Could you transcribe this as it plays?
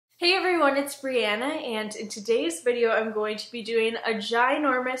Hey everyone, it's Brianna, and in today's video I'm going to be doing a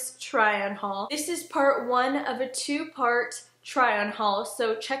ginormous try-on haul. This is part one of a two-part try-on haul,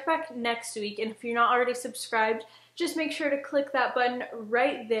 so check back next week, and if you're not already subscribed, just make sure to click that button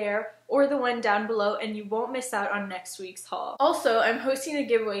right there or the one down below and you won't miss out on next week's haul. Also, I'm hosting a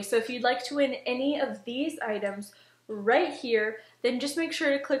giveaway, so if you'd like to win any of these items right here, then just make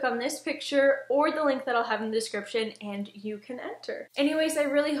sure to click on this picture or the link that I'll have in the description and you can enter. Anyways, I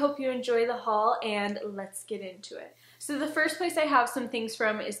really hope you enjoy the haul and let's get into it. So the first place I have some things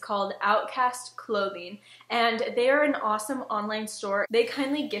from is called Outcast Clothing, and they are an awesome online store. They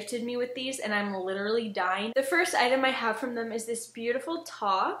kindly gifted me with these and I'm literally dying. The first item I have from them is this beautiful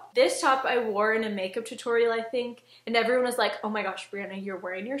top. This top I wore in a makeup tutorial, I think, and everyone was like, oh my gosh, Brianna, you're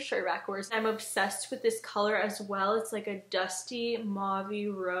wearing your shirt backwards. I'm obsessed with this color as well. It's like a dusty mauve-y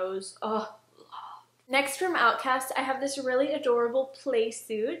rose. Oh. Next from Outcast, I have this really adorable play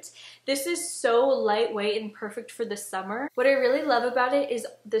suit. This is so lightweight and perfect for the summer. What I really love about it is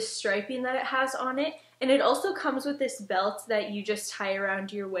the striping that it has on it, and it also comes with this belt that you just tie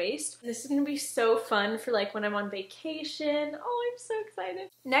around your waist. This is gonna be so fun for like when I'm on vacation. Oh, I'm so excited.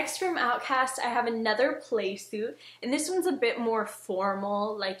 Next from Outcast, I have another play suit, and this one's a bit more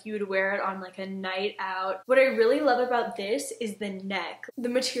formal, like you would wear it on like a night out. What I really love about this is the neck. The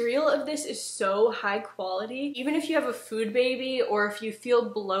material of this is so high quality. Even if you have a food baby or if you feel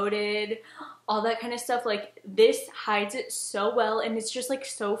bloated, all that kind of stuff, like this hides it so well and it's just like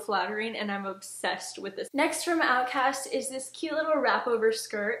so flattering and I'm obsessed with this. Next from Outcast is this cute little wrap over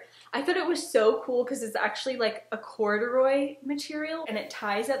skirt. I thought it was so cool because it's actually like a corduroy material and it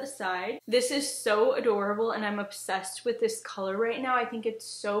ties at the side. This is so adorable and I'm obsessed with this color right now. I think it's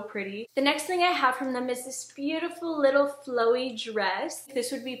so pretty. The next thing I have from them is this beautiful little flowy dress.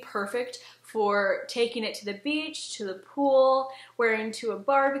 This would be perfect for taking it to the beach, to the pool, wearing to a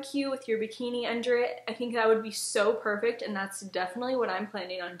barbecue with your bikini under it. I think that would be so perfect and that's definitely what I'm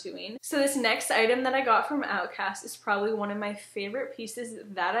planning on doing. So this next item that I got from Outcast is probably one of my favorite pieces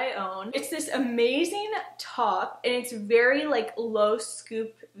that I own. It's this amazing top and it's very like low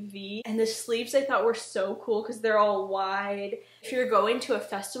scoop V, and the sleeves I thought were so cool because they're all wide. If you're going to a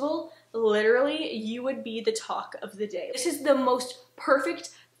festival, literally you would be the talk of the day. This is the most perfect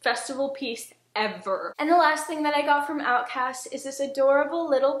festival piece ever. And the last thing that I got from Outcast is this adorable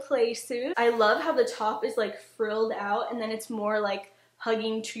little play suit. I love how the top is like frilled out and then it's more like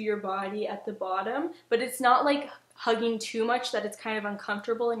hugging to your body at the bottom, but it's not like hugging too much that it's kind of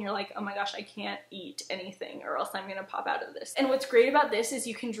uncomfortable and you're like, oh my gosh, I can't eat anything or else I'm gonna pop out of this. And what's great about this is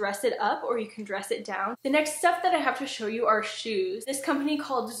you can dress it up or you can dress it down. The next stuff that I have to show you are shoes. This company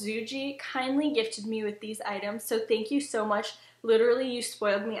called Zooji kindly gifted me with these items, so thank you so much. Literally, you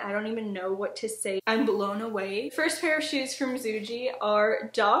spoiled me. I don't even know what to say. I'm blown away. First pair of shoes from Zooji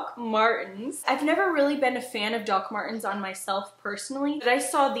are Doc Martens. I've never really been a fan of Doc Martens on myself personally, but I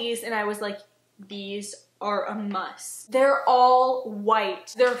saw these and I was like, these are a must. They're all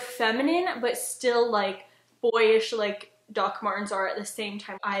white. They're feminine, but still like boyish, like Doc Martens are at the same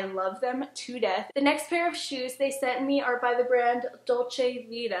time. I love them to death. The next pair of shoes they sent me are by the brand Dolce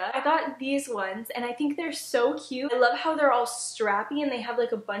Vita. I got these ones and I think they're so cute. I love how they're all strappy and they have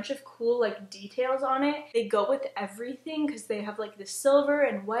like a bunch of cool like details on it. They go with everything because they have like the silver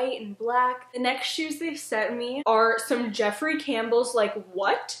and white and black. The next shoes they sent me are some Jeffrey Campbell's. Like,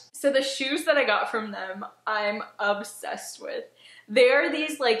 what? So the shoes that I got from them, I'm obsessed with. They're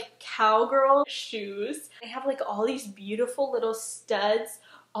these like cowgirl shoes. They have like all these beautiful little studs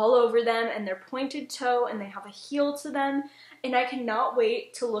all over them and they're pointed toe and they have a heel to them. And I cannot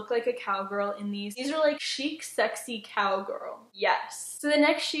wait to look like a cowgirl in these. These are like chic, sexy cowgirl. Yes. So the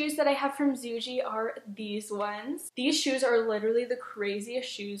next shoes that I have from Zooji are these ones. These shoes are literally the craziest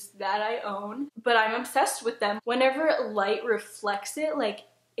shoes that I own, but I'm obsessed with them. Whenever light reflects it, like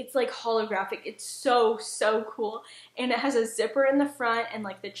it's like holographic. It's so, so cool. And it has a zipper in the front and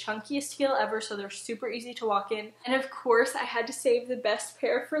like the chunkiest heel ever, so they're super easy to walk in. And of course, I had to save the best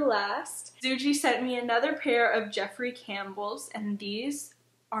pair for last. Zooji sent me another pair of Jeffrey Campbell's, and these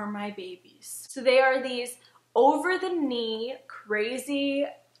are my babies. So they are these over-the-knee crazy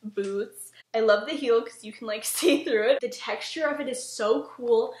boots. I love the heel because you can like see through it. The texture of it is so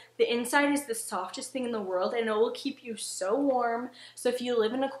cool. The inside is the softest thing in the world and it will keep you so warm. So if you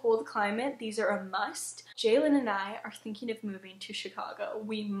live in a cold climate, these are a must. Jalen and I are thinking of moving to Chicago.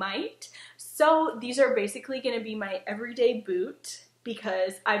 We might. So these are basically going to be my everyday boot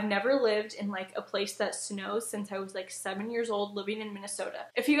because I've never lived in like a place that snows since I was like 7 years old living in Minnesota.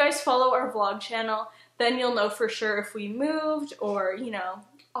 If you guys follow our vlog channel, then you'll know for sure if we moved or, you know,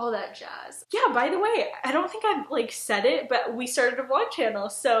 all that jazz. Yeah, by the way, I don't think I've like said it, but we started a vlog channel,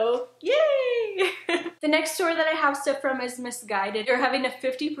 so yay! The next store that I have stuff from is Missguided. They're having a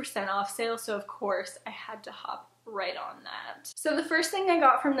 50% off sale, so of course I had to hop right on that. So the first thing I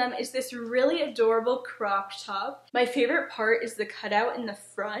got from them is this really adorable crop top. My favorite part is the cutout in the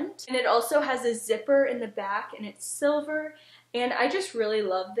front, and it also has a zipper in the back, and it's silver. And I just really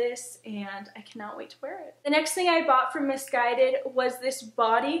love this, and I cannot wait to wear it. The next thing I bought from Missguided was this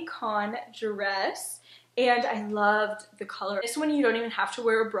bodycon dress, and I loved the color. This one you don't even have to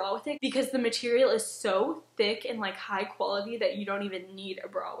wear a bra with it because the material is so thick and like high quality that you don't even need a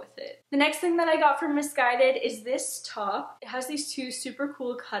bra with it. The next thing that I got from Missguided is this top. It has these two super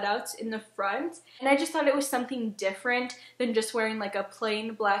cool cutouts in the front, and I just thought it was something different than just wearing like a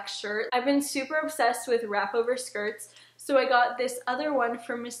plain black shirt. I've been super obsessed with wrap over skirts, so I got this other one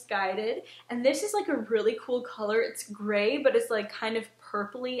from Missguided, and this is like a really cool color. It's gray, but it's like kind of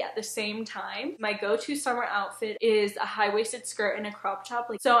purpley at the same time. My go-to summer outfit is a high-waisted skirt and a crop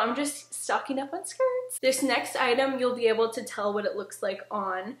top, so I'm just stocking up on skirts. This next item, you'll be able to tell what it looks like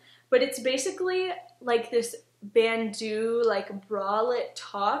on, but it's basically like this bandeau like bralette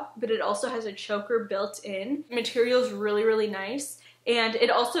top, but it also has a choker built in. The material is really, really nice. And it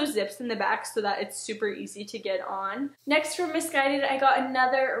also zips in the back so that it's super easy to get on. Next from Missguided, I got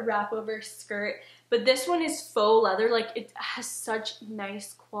another wrap over skirt, but this one is faux leather. Like, it has such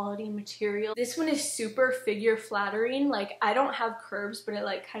nice quality material. This one is super figure flattering. Like, I don't have curves, but it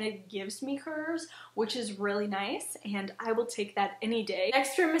like kind of gives me curves, which is really nice, and I will take that any day.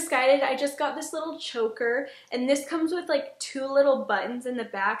 Next from Missguided, I just got this little choker, and this comes with like two little buttons in the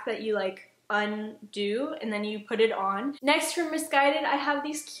back that you like undo and then you put it on. Next from Missguided, I have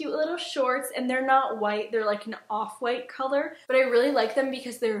these cute little shorts, and they're not white, they're like an off-white color, but I really like them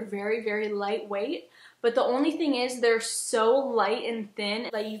because they're very, very lightweight. But the only thing is they're so light and thin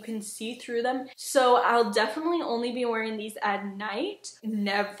that you can see through them. So I'll definitely only be wearing these at night.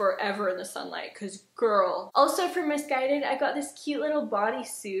 Never ever in the sunlight, because girl. Also from Missguided, I got this cute little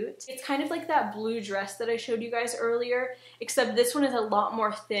bodysuit. It's kind of like that blue dress that I showed you guys earlier, except this one is a lot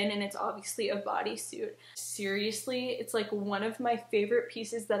more thin and it's obviously a bodysuit. Seriously, it's like one of my favorite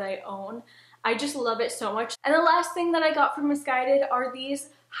pieces that I own. I just love it so much. And the last thing that I got from Missguided are these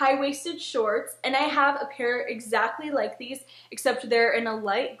high-waisted shorts, and I have a pair exactly like these, except they're in a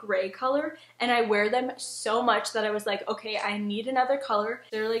light gray color, and I wear them so much that I was like, okay, I need another color.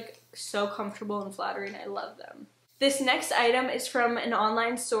 They're like so comfortable and flattering. I love them. This next item is from an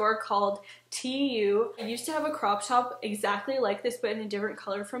online store called TU. I used to have a crop top exactly like this, but in a different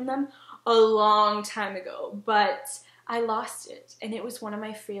color from them a long time ago, but I lost it, and it was one of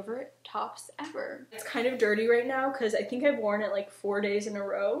my favorite tops ever. It's kind of dirty right now because I think I've worn it like 4 days in a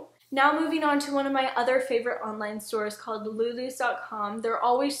row. Now moving on to one of my other favorite online stores called Lulus.com. They're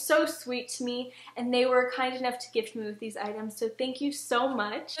always so sweet to me, and they were kind enough to gift me with these items, so thank you so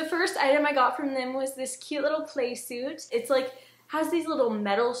much. The first item I got from them was this cute little play suit. It's like has these little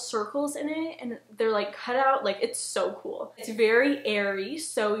metal circles in it, and they're like cut out. Like, it's so cool. It's very airy,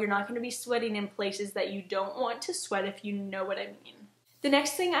 so you're not going to be sweating in places that you don't want to sweat, if you know what I mean. The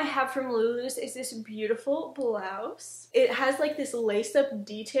next thing I have from Lulus is this beautiful blouse. It has like this lace-up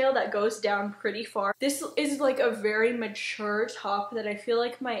detail that goes down pretty far. This is like a very mature top that I feel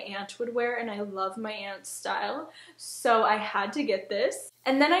like my aunt would wear, and I love my aunt's style, so I had to get this.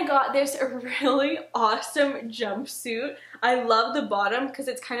 And then I got this really awesome jumpsuit. I love the bottom because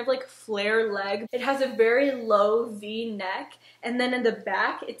it's kind of like flare leg. It has a very low V neck, and then in the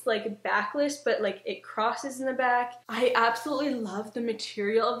back it's like backless, but like it crosses in the back. I absolutely love the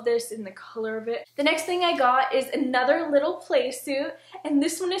material of this and the color of it. The next thing I got is another little play suit, and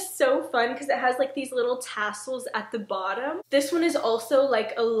this one is so fun because it has like these little tassels at the bottom. This one is also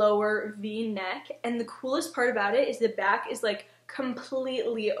like a lower V neck, and the coolest part about it is the back is like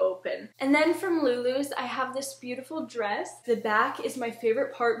completely open. And then from Lulus, I have this beautiful dress. The back is my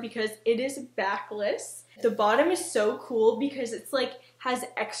favorite part because it is backless. The bottom is so cool because it's like has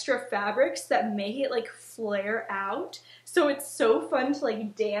extra fabrics that make it like flare out. So it's so fun to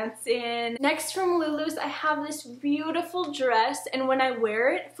like dance in. Next from Lulus, I have this beautiful dress, and when I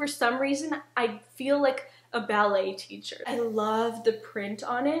wear it, for some reason, I feel like a ballet teacher. I love the print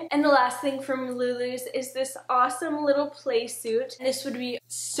on it. And the last thing from Lulus is this awesome little play suit. This would be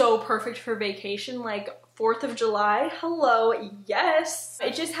so perfect for vacation, like 4th of July. Hello, yes!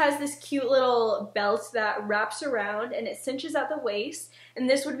 It just has this cute little belt that wraps around and it cinches at the waist, and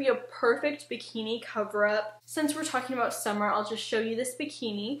this would be a perfect bikini cover-up. Since we're talking about summer, I'll just show you this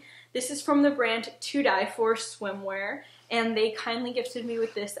bikini. This is from the brand To Die For Swimwear, and they kindly gifted me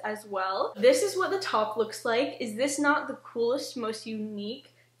with this as well. This is what the top looks like. Is this not the coolest, most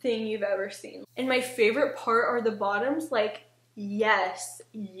unique thing you've ever seen. And my favorite part are the bottoms. Like, yes,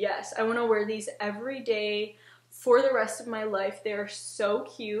 I want to wear these every day for the rest of my life. They're so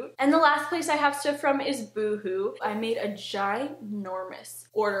cute. And the last place I have stuff from is Boohoo. I made a ginormous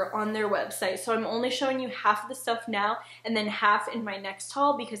order on their website, so I'm only showing you half of the stuff now and then half in my next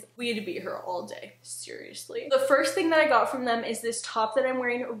haul because we had to be here all day, seriously. The first thing that I got from them is this top that I'm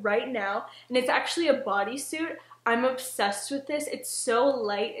wearing right now, and it's actually a bodysuit. I'm obsessed with this. It's so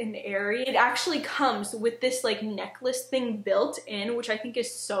light and airy. It actually comes with this like necklace thing built in, which I think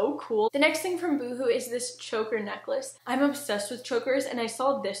is so cool. The next thing from Boohoo is this choker necklace. I'm obsessed with chokers, and I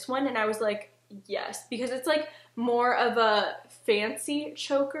saw this one and I was like, yes, because it's like more of a fancy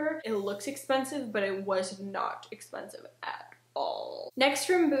choker. It looks expensive, but it was not expensive at all. Next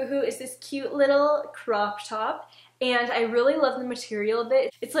from Boohoo is this cute little crop top. And I really love the material of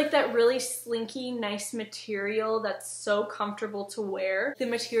it. It's like that really slinky, nice material that's so comfortable to wear. The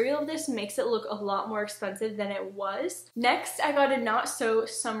material of this makes it look a lot more expensive than it was. Next, I got a not so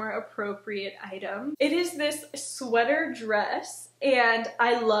summer appropriate item. It is this sweater dress. And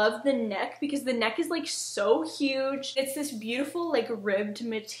I love the neck because the neck is like so huge. It's this beautiful like ribbed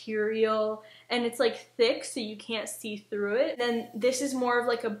material and it's like thick so you can't see through it. Then this is more of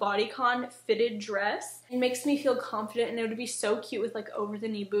like a bodycon fitted dress. It makes me feel confident and it would be so cute with like over the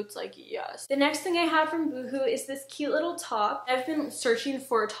knee boots, like yes. The next thing I have from Boohoo is this cute little top. I've been searching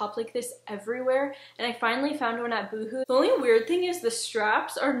for a top like this everywhere and I finally found one at Boohoo. The only weird thing is the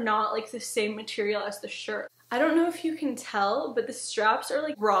straps are not like the same material as the shirt. I don't know if you can tell, but the straps are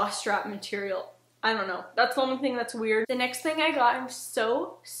like raw strap material. I don't know. That's the only thing that's weird. The next thing I got, I'm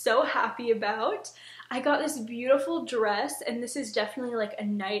so happy about. I got this beautiful dress, and this is definitely like a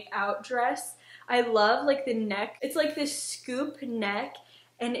night out dress. I love like the neck. It's like this scoop neck,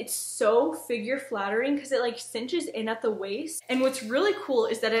 and it's so figure flattering because it like cinches in at the waist. And what's really cool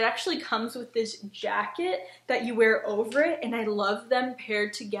is that it actually comes with this jacket that you wear over it, and I love them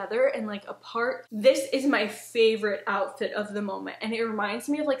paired together and like apart. This is my favorite outfit of the moment, and it reminds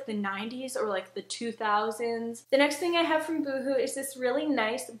me of like the 90s or like the 2000s. The next thing I have from Boohoo is this really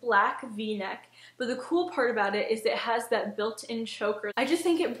nice black V-neck, but the cool part about it is it has that built-in choker. I just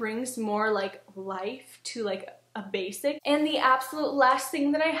think it brings more like life to like a basic. And the absolute last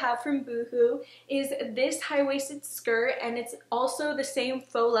thing that I have from Boohoo is this high-waisted skirt, and it's also the same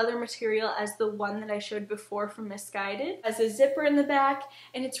faux leather material as the one that I showed before from Missguided. It has a zipper in the back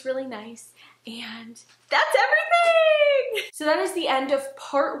and it's really nice. And that's everything! So that is the end of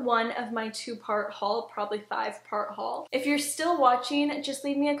part 1 of my 2-part haul, probably 5-part haul. If you're still watching, just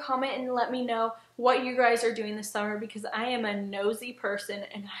leave me a comment and let me know what you guys are doing this summer because I am a nosy person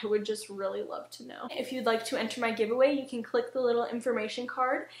and I would just really love to know. If you'd like to enter my giveaway, you can click the little information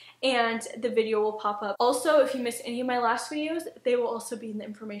card and the video will pop up. Also, if you missed any of my last videos, they will also be in the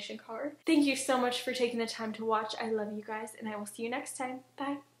information card. Thank you so much for taking the time to watch. I love you guys and I will see you next time.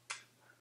 Bye!